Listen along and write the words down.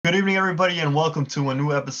Good evening, everybody, and welcome to a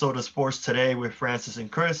new episode of Sports Today with Francis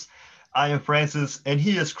and Chris. I am Francis, and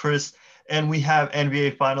he is Chris, and we have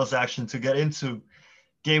NBA Finals action to get into.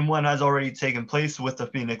 Game one has already taken place with the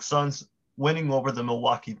Phoenix Suns winning over the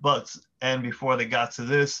Milwaukee Bucks. And before they got to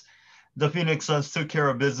this, the Phoenix Suns took care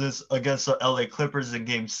of business against the LA Clippers in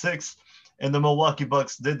game six, and the Milwaukee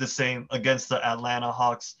Bucks did the same against the Atlanta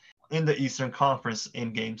Hawks in the Eastern Conference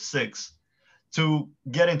in game six. To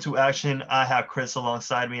get into action, I have Chris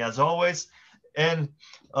alongside me as always. And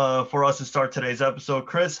for us to start today's episode,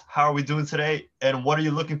 Chris, how are we doing today? And what are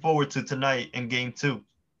you looking forward to tonight in game two?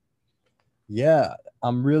 Yeah,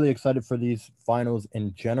 I'm really excited for these finals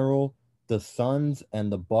in general. The Suns and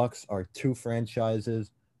the Bucks are two franchises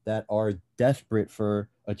that are desperate for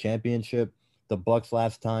a championship. The Bucks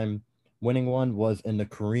last time winning one was in the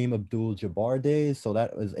Kareem Abdul-Jabbar days, so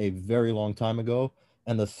that was a very long time ago.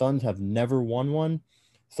 And the Suns have never won one,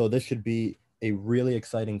 so this should be a really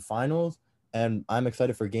exciting finals. And I'm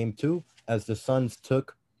excited for game two as the Suns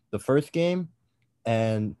took the first game,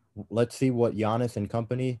 and let's see what Giannis and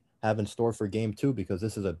company have in store for game two because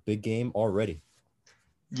this is a big game already.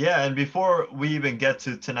 Yeah, and before we even get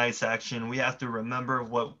to tonight's action, we have to remember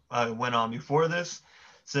what went on before this,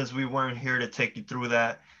 since we weren't here to take you through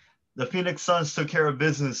that. The Phoenix Suns took care of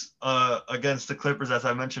business against the Clippers, as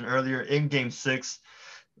I mentioned earlier, in game six.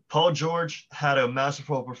 Paul George had a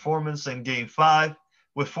masterful performance in game five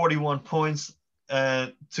with 41 points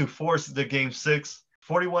to force the game six.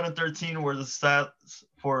 41 and 13 were the stats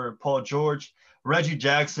for Paul George. Reggie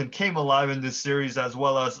Jackson came alive in this series, as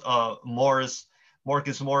well as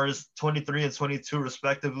Marcus Morris, 23 and 22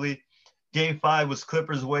 respectively. Game five was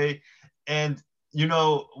Clippers' way. And,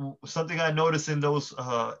 something I noticed in those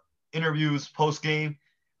interviews post game,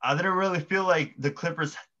 I didn't really feel like the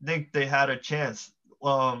Clippers think they had a chance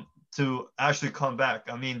to actually come back.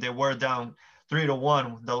 I mean, they were down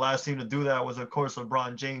 3-1. The last team to do that was, of course,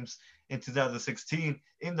 LeBron James in 2016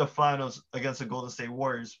 in the finals against the Golden State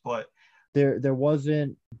Warriors. But There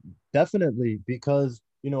wasn't definitely because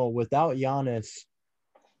without Giannis,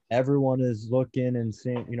 everyone is looking and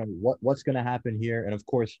seeing what's going to happen here, and of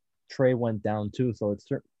course Trey went down too, so it's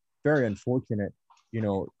very unfortunate.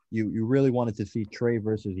 You really wanted to see Trey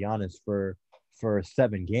versus Giannis for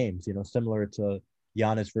 7 games, similar to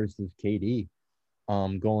Giannis versus KD,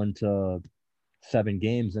 going to 7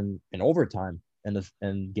 games in overtime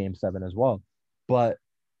in game seven as well. But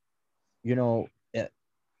you know, it,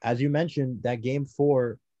 as you mentioned, that game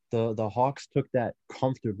four, the Hawks took that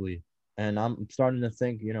comfortably, and I'm starting to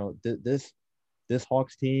think, this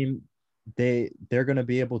Hawks team, they're gonna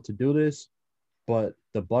be able to do this, but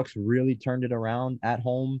the Bucks really turned it around at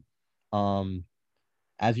home. Um,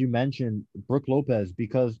 as you mentioned, Brooke Lopez,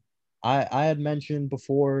 because I had mentioned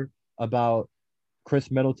before about Chris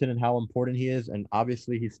Middleton and how important he is, and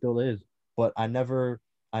obviously he still is. But I never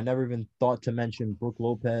even thought to mention Brooke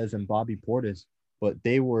Lopez and Bobby Portis, but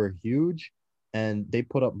they were huge, and they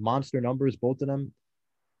put up monster numbers, both of them,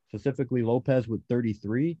 specifically Lopez with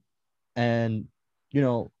 33, and you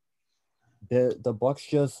know the Bucks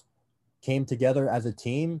just came together as a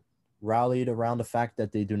team, rallied around the fact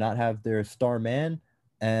that they do not have their star man,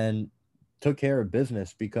 and took care of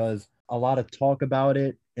business because a lot of talk about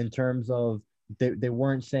it in terms of they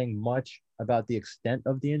weren't saying much about the extent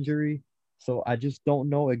of the injury. So I just don't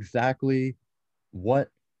know exactly what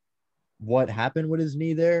what happened with his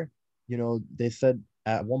knee there. They said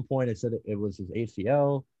at one point it said it was his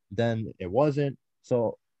ACL, then it wasn't.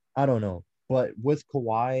 So I don't know. But with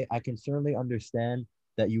Kawhi, I can certainly understand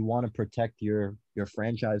that you want to protect your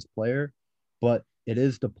franchise player, but it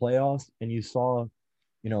is the playoffs, and you saw,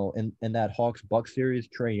 in that Hawks Bucks series,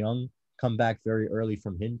 Trey Young come back very early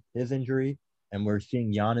from his injury, and we're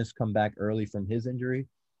seeing Giannis come back early from his injury.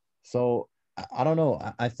 So I don't know.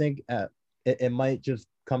 I think it might just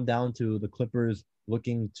come down to the Clippers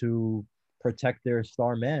looking to protect their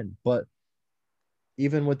star man. But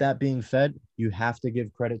even with that being said, you have to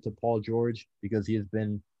give credit to Paul George because he has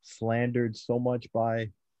been slandered so much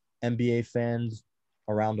by NBA fans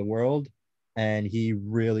around the world, and he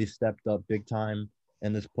really stepped up big time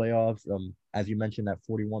in this playoffs. As you mentioned, that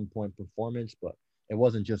 41-point performance, but it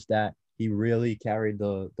wasn't just that. He really carried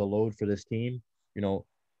the load for this team. You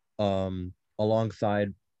know,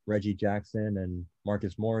 alongside Reggie Jackson and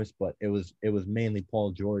Marcus Morris, but it was mainly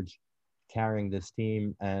Paul George carrying this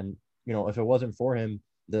team. And if it wasn't for him,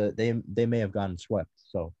 they may have gotten swept.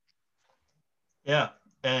 So yeah,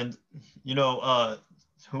 and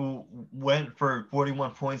who went for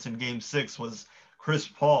 41 points in game six was Chris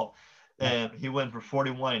Paul, yeah, and he went for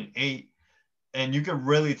 41 and 8. And you can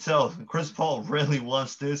really tell Chris Paul really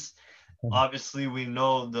wants this. Obviously, we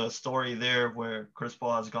know the story there where Chris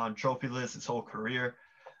Paul has gone trophyless his whole career.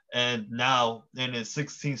 And now in his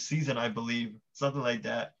 16th season, I believe, something like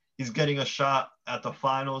that, he's getting a shot at the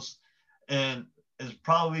finals and is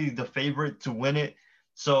probably the favorite to win it.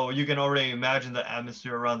 So you can already imagine the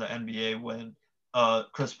atmosphere around the NBA when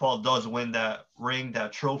Chris Paul does win that ring,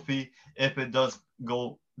 that trophy, if it does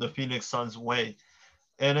go the Phoenix Suns' way.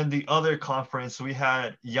 And in the other conference, we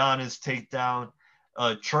had Giannis take down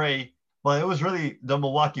Trey, but it was really the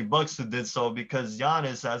Milwaukee Bucks who did so because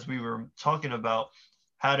Giannis, as we were talking about,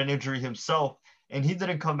 had an injury himself, and he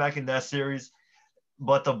didn't come back in that series.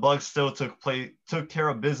 But the Bucks still took care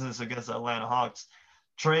of business against the Atlanta Hawks.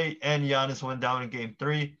 Trey and Giannis went down in Game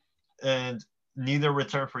 3, and neither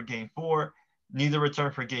returned for Game 4, neither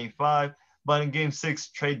returned for Game 5. But in Game 6,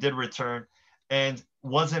 Trey did return and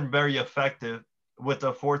wasn't very effective with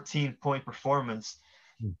a 14-point performance.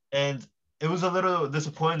 And it was a little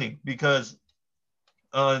disappointing because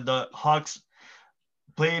the Hawks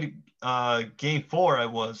played Game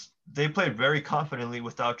 4. They played very confidently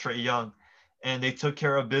without Trey Young, and they took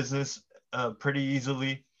care of business pretty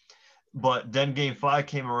easily. But then Game 5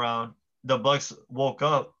 came around. The Bucks woke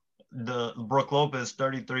up. The Brook Lopez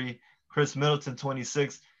 33, Chris Middleton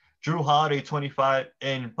 26, Drew Holiday 25,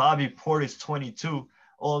 and Bobby Portis 22.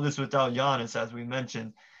 All of this without Giannis, as we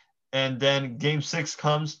mentioned. And then Game 6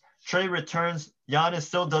 comes. Trey returns. Giannis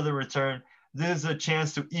still doesn't return. This is a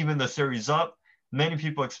chance to even the series up. Many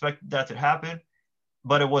people expected that to happen,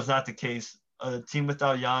 but it was not the case. A team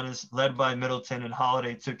without Giannis, led by Middleton and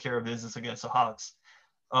Holiday, took care of business against the Hawks.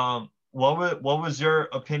 What was your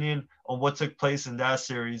opinion on what took place in that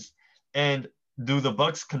series? And do the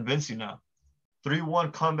Bucks convince you now?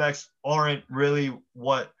 3-1 comebacks aren't really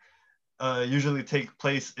what usually take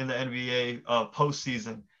place in the NBA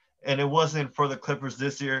postseason. And it wasn't for the Clippers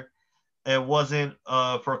this year. It wasn't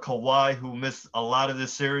for Kawhi, who missed a lot of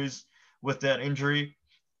this series with that injury.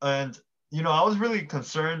 And, I was really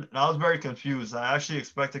concerned and I was very confused. I actually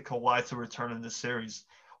expected Kawhi to return in this series.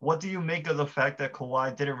 What do you make of the fact that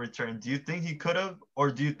Kawhi didn't return? Do you think he could have, or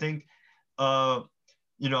do you think,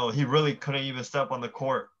 he really couldn't even step on the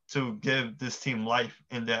court to give this team life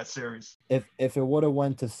in that series? If it would have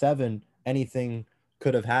went to 7, anything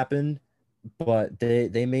could have happened, but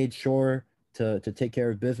they made sure to take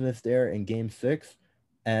care of business there in Game 6.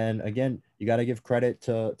 And again, you got to give credit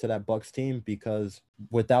to that Bucks team because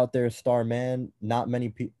without their star man, not many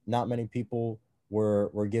people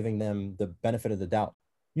were giving them the benefit of the doubt.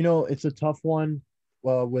 It's a tough one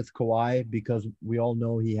with Kawhi because we all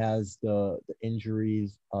know he has the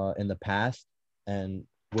injuries in the past and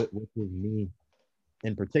with his knee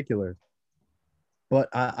in particular. But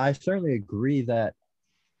I certainly agree that,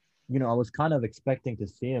 I was kind of expecting to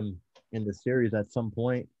see him in the series at some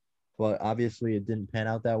point, but obviously it didn't pan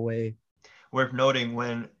out that way. Worth noting,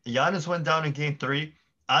 when Giannis went down in Game 3,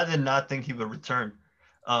 I did not think he would return.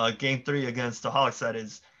 Game 3 against the Hawks, that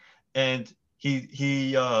is. And he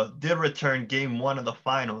did return Game 1 of the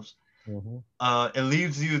finals. Mm-hmm. It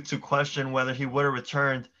leaves you to question whether he would have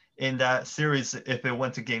returned in that series if it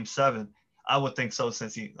went to Game 7. I would think so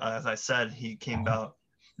since as I said, he came out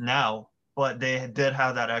now. But they did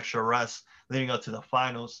have that extra rest leading up to the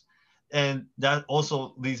finals. And that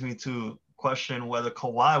also leads me to question whether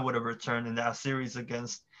Kawhi would have returned in that series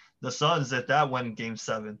against the Suns if that went Game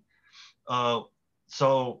 7.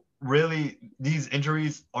 So really, these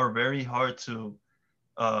injuries are very hard to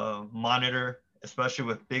monitor, especially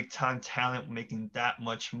with big time talent making that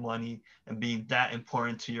much money and being that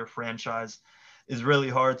important to your franchise. It's really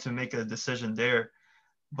hard to make a decision there.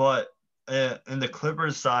 But in the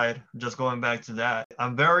Clippers side, just going back to that,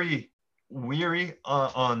 I'm very weary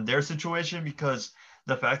on their situation because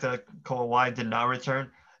the fact that Kawhi did not return,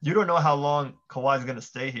 you don't know how long Kawhi is going to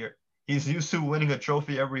stay here. He's used to winning a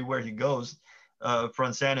trophy everywhere he goes,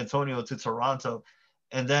 from San Antonio to Toronto.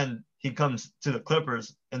 And then he comes to the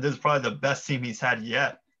Clippers, and this is probably the best team he's had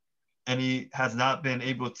yet. And he has not been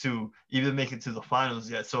able to even make it to the finals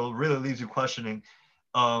yet. So it really leaves you questioning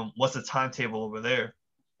what's the timetable over there.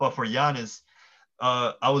 But for Giannis,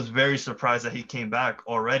 I was very surprised that he came back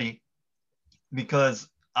already because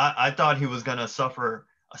I thought he was going to suffer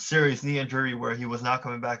a serious knee injury where he was not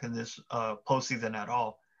coming back in this postseason at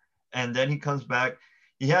all. And then he comes back.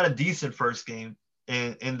 He had a decent first game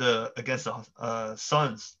in the against the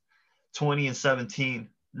Suns, 20-17.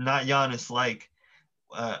 Not Giannis like,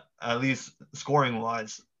 at least scoring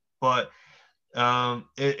wise, but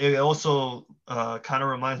it also kind of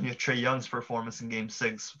reminds me of Trey Young's performance in Game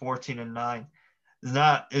 6, 14-9.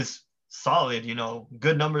 It's solid,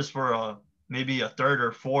 good numbers for maybe a third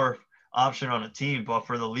or fourth option on a team, but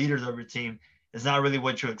for the leaders of your team, it's not really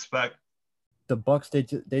what you expect. the Bucks,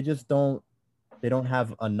 they just don't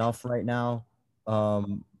have enough right now,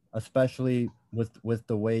 especially with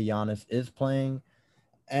the way Giannis is playing.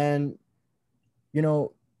 And you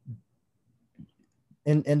know,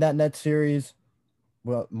 in that Nets series,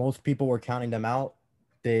 well, most people were counting them out.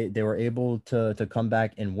 They were able to come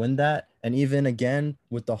back and win that. And even again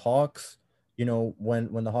with the Hawks,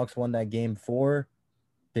 when the Hawks won that game 4,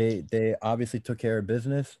 they obviously took care of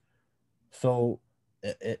business. So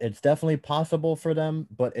it's definitely possible for them,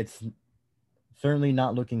 but it's certainly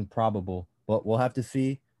not looking probable. But we'll have to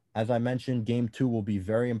see. As I mentioned, game 2 will be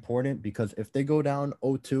very important because if they go down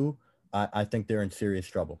 0-2, I think they're in serious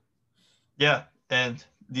trouble. Yeah, and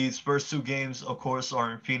these first 2 games, of course,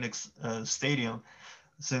 are in Phoenix Stadium,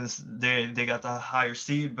 since they got the higher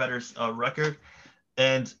seed, better record,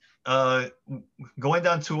 and uh, going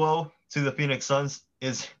down 2-0 to the Phoenix Suns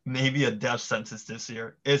is maybe a death sentence this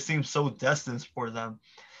year. It seems so destined for them,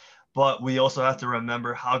 but we also have to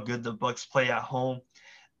remember how good the Bucks play at home.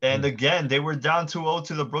 And again, they were down 2-0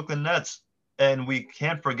 to the Brooklyn Nets, and we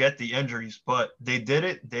can't forget the injuries, but they did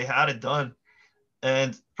it. They had it done.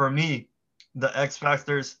 And for me, the X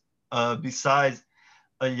factors, besides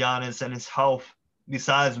Giannis and his health,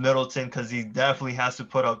 besides Middleton, because he definitely has to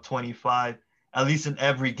put up 25 at least in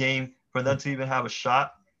every game for them to even have a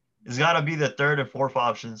shot. It's got to be the third and fourth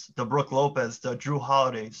options, the Brook Lopez, the Drew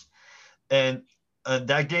Holidays. And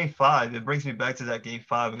that game 5, it brings me back to that game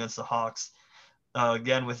 5 against the Hawks.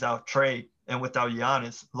 Again, without Trey and without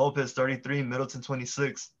Giannis, Lopez 33, Middleton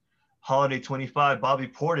 26, Holiday 25, Bobby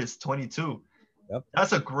Portis 22. Yep.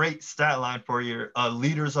 That's a great stat line for your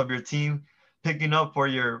leaders of your team, picking up for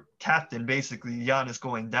your captain, basically Giannis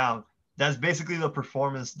going down. That's basically the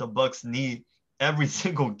performance the Bucks need every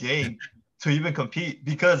single game to even compete.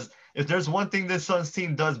 Because if there's one thing this Suns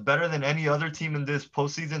team does better than any other team in this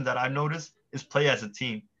postseason that I've noticed, is play as a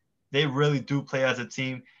team. They really do play as a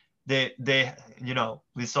team. They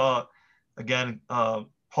we saw again,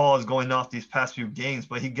 Paul is going off these past few games,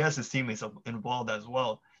 but he gets his teammates involved as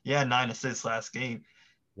well. Yeah, 9 assists last game.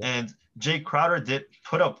 Yep. And Jay Crowder did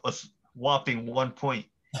put up a whopping 1 point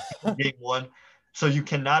in game 1. So you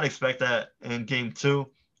cannot expect that in game 2.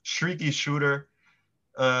 Streaky shooter,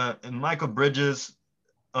 and Michael Bridges,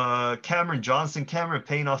 Cameron Johnson, Cameron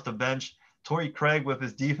Payne off the bench, Torrey Craig with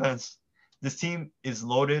his defense. This team is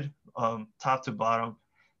loaded, top to bottom.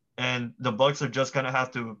 And the Bucks are just going to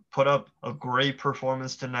have to put up a great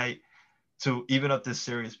performance tonight to even up this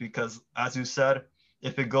series because, as you said,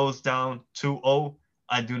 if it goes down 2-0,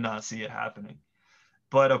 I do not see it happening.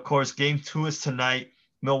 But, of course, game 2 is tonight.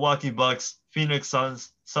 Milwaukee Bucks, Phoenix Suns.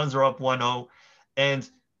 Suns are up 1-0. And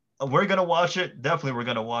we're going to watch it. Definitely we're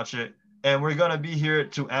going to watch it. And we're going to be here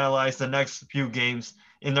to analyze the next few games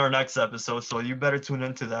in our next episode. So you better tune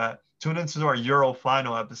into that. Tune into our Euro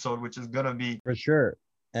final episode, which is going to be. For sure.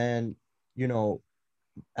 And,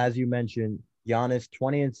 as you mentioned, Giannis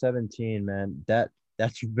 20 and 17, man,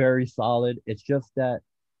 that's very solid. It's just that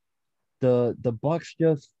the Bucks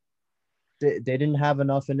just they didn't have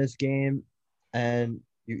enough in this game, and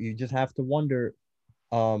you just have to wonder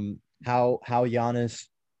how Giannis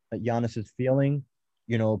is feeling,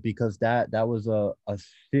 because that was a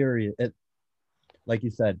serious, like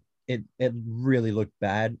you said, it really looked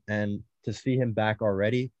bad, and to see him back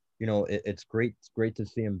already, it's great. It's great to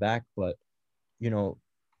see him back, but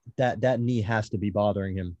that knee has to be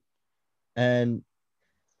bothering him. And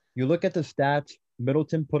you look at the stats,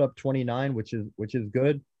 Middleton put up 29, which is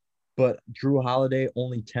good, but Drew Holiday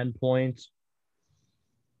only 10 points.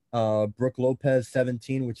 Brook Lopez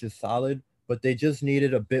 17, which is solid, but they just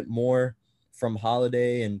needed a bit more from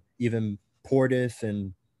Holiday and even Portis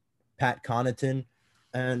and Pat Connaughton.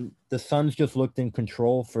 And the Suns just looked in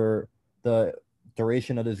control for the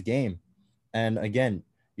duration of this game. And again,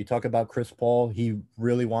 you talk about Chris Paul, he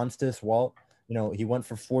really wants this. Well, he went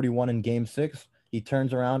for 41 in game 6. He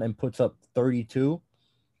turns around and puts up 32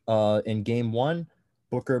 in game 1.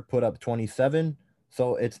 Booker put up 27.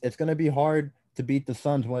 So it's going to be hard to beat the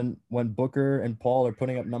Suns when Booker and Paul are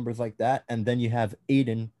putting up numbers like that. And then you have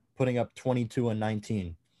Aiden putting up 22 and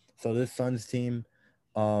 19. So this Suns team,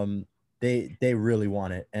 they really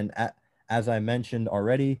want it. And as I mentioned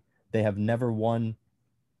already, they have never won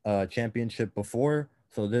a championship before.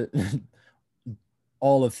 So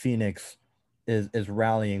all of Phoenix is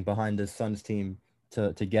rallying behind this Suns team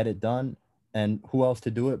to get it done. And who else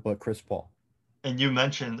to do it but Chris Paul? And you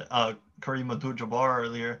mentioned Kareem Abdul-Jabbar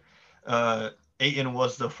earlier. Ayton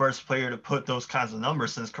was the first player to put those kinds of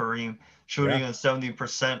numbers since Kareem, shooting at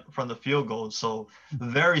 70% from the field goal. So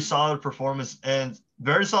very solid performance, and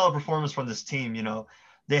very solid performance from this team.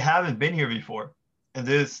 They haven't been here before. And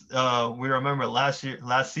this, we remember last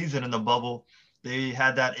season in the bubble, They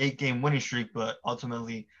had that 8-game winning streak, but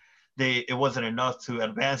ultimately it wasn't enough to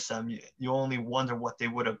advance them. You only wonder what they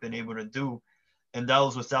would have been able to do. And that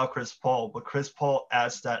was without Chris Paul. But Chris Paul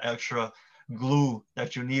adds that extra glue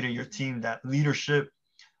that you need in your team, that leadership,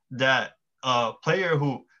 that player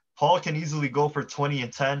who Paul can easily go for 20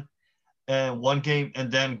 and 10 and one game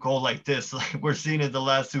and then go like this. Like we're seeing in the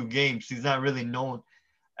last 2 games. He's not really known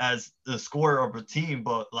as the scorer of a team,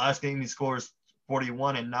 but last game he scores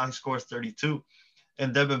 41 and now he scores 32.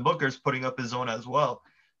 And Devin Booker's putting up his own as well.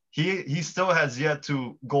 He still has yet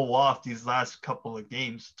to go off these last couple of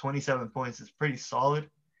games. 27 points is pretty solid,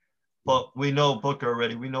 but we know Booker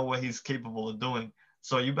already. We know what he's capable of doing.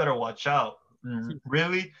 So you better watch out.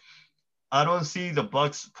 Really, I don't see the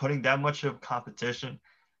Bucks putting that much of competition,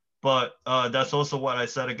 but that's also what I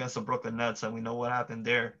said against the Brooklyn Nets, and we know what happened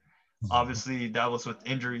there. Obviously, that was with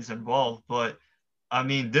injuries involved, but I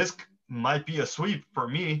mean, this might be a sweep for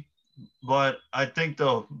me. But I think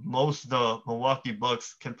the Milwaukee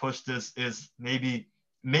Bucks can push this is maybe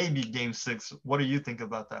Game 6. What do you think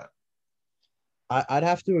about that? I'd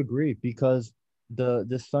have to agree because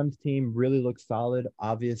the Suns team really looks solid.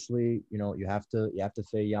 Obviously, you have to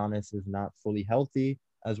say Giannis is not fully healthy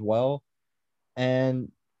as well, and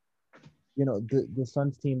the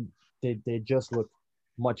Suns team they just look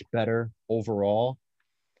much better overall,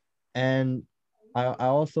 and I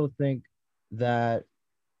also think that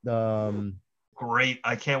um Great.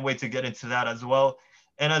 I can't wait to get into that as well.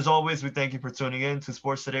 And as always, we thank you for tuning in to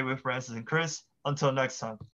Sports Today with Francis and Chris. Until next time.